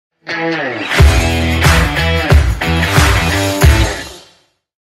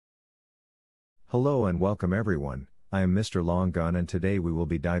Hello and welcome everyone, I am Mr. Longun and today we will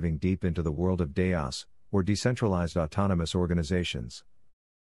be diving deep into the world of DAOs, or Decentralized Autonomous Organizations.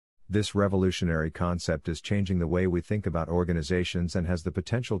 This revolutionary concept is changing the way we think about organizations and has the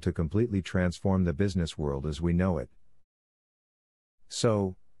potential to completely transform the business world as we know it.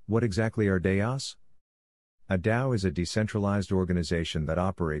 So, what exactly are DAOs? A DAO is a decentralized organization that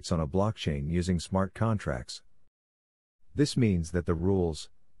operates on a blockchain using smart contracts. This means that the rules,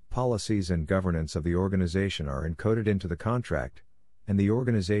 policies and governance of the organization are encoded into the contract, and the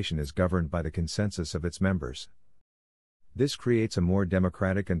organization is governed by the consensus of its members. This creates a more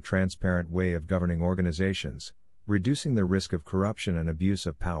democratic and transparent way of governing organizations, reducing the risk of corruption and abuse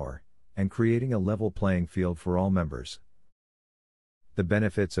of power, and creating a level playing field for all members. The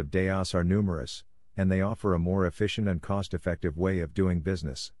benefits of DAOs are numerous, and they offer a more efficient and cost-effective way of doing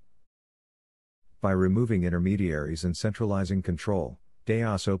business. By removing intermediaries and centralizing control,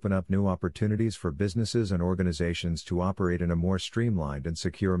 DAOs open up new opportunities for businesses and organizations to operate in a more streamlined and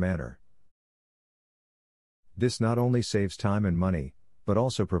secure manner. This not only saves time and money, but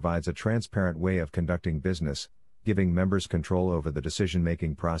also provides a transparent way of conducting business, giving members control over the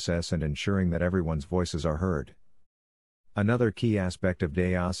decision-making process and ensuring that everyone's voices are heard. Another key aspect of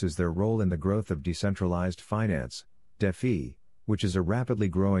DAOs is their role in the growth of decentralized finance, DeFi, which is a rapidly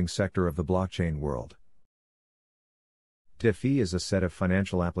growing sector of the blockchain world. DeFi is a set of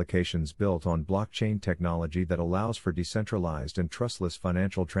financial applications built on blockchain technology that allows for decentralized and trustless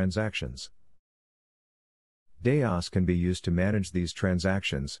financial transactions. DAOs can be used to manage these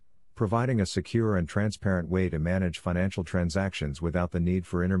transactions, providing a secure and transparent way to manage financial transactions without the need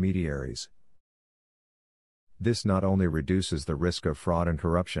for intermediaries. This not only reduces the risk of fraud and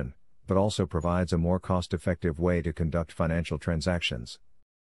corruption, but also provides a more cost-effective way to conduct financial transactions.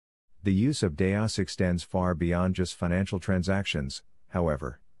 The use of DAOs extends far beyond just financial transactions,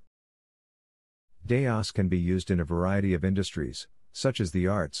 however. DAOs can be used in a variety of industries, such as the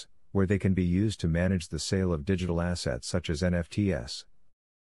arts, where they can be used to manage the sale of digital assets such as NFTs.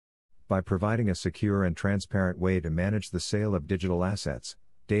 By providing a secure and transparent way to manage the sale of digital assets,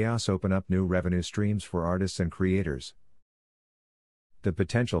 DAOs open up new revenue streams for artists and creators. The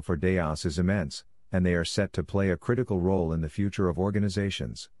potential for DAOs is immense, and they are set to play a critical role in the future of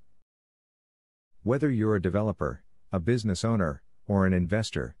organizations. Whether you're a developer, a business owner, or an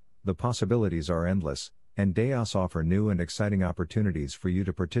investor, the possibilities are endless, and DAOs offer new and exciting opportunities for you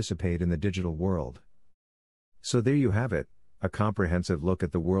to participate in the digital world. So there you have it, a comprehensive look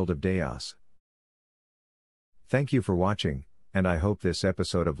at the world of DAOs. Thank you for watching, and I hope this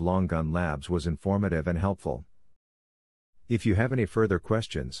episode of Longun Labs was informative and helpful. If you have any further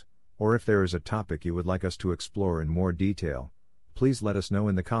questions, or if there is a topic you would like us to explore in more detail, please let us know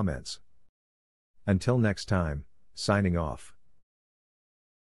in the comments. Until next time, signing off.